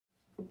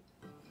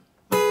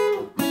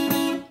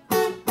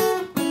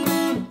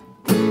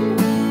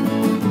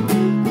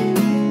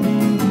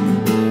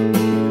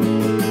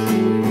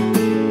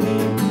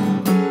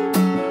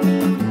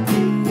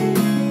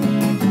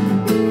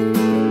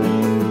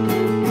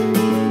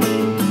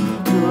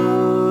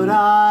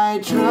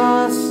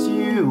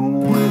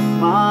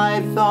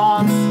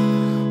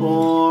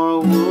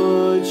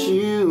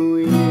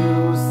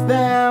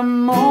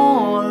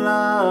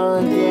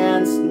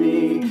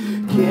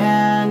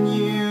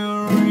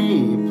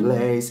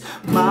place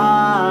my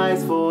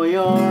eyes for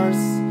yours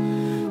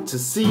to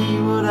see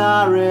what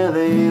I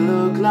really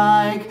look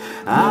like.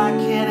 I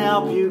can't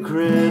help you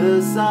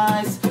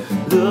criticize,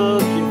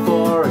 looking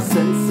for a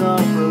sense of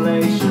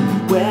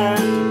relation. Where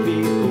do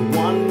people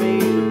want me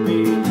to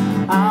be?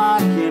 I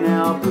can't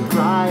help but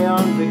cry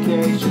on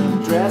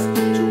vacation, dressed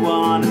to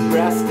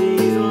unimpressed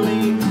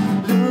easily,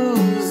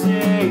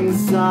 losing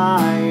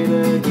sight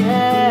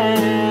again.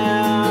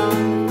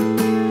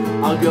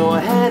 I'll go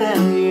ahead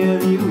and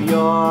give you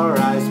your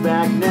eyes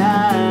back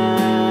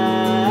now.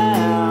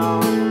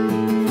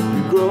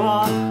 You grow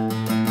up,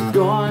 you're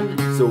gone,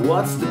 so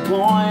what's the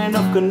point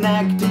of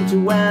connecting to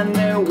when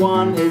there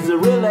one? Is a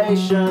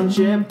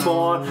relationship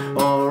born,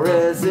 or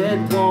is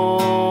it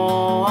born?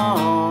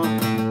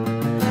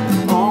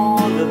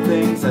 All the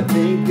things I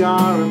think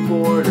are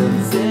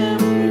important,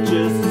 simply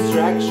just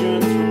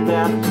distractions from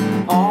them.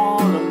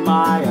 All of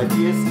my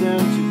ideas turn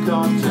to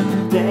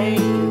content, they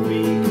can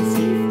be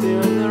conceived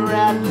in the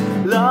red.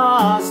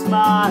 Lost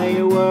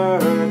my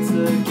words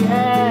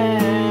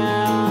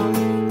again.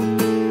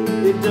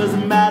 It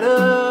doesn't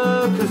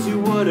matter, 'cause you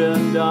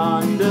wouldn't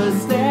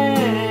understand.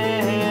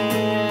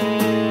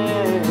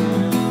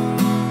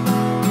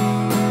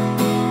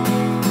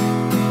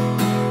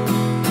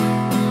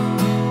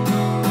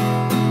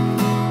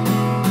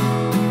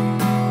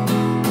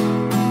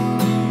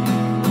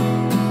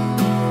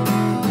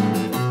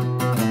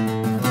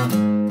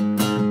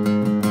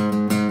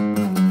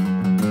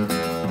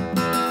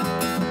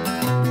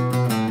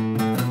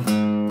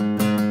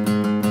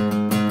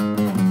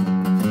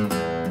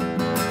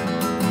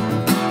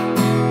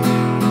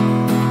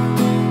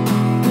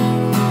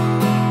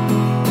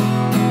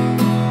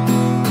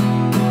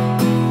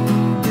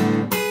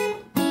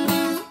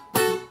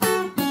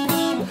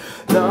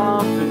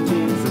 Love and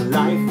teens and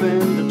life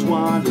in the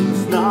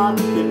 20s,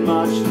 nothing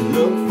much to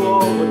look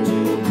forward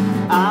to.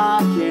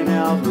 I can't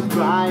help but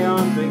cry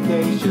on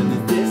vacation.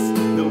 Is this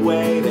the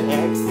way to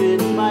exit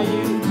my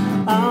youth?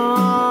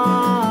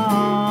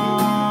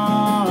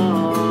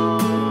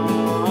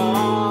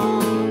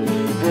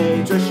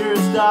 Hey,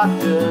 Treacherous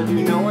Doctor, do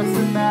you know what's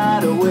the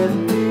matter with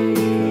me?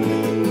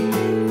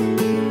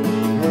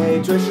 Hey,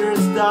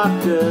 Treacherous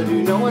Doctor, do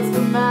you know what's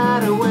the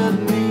matter with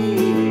me?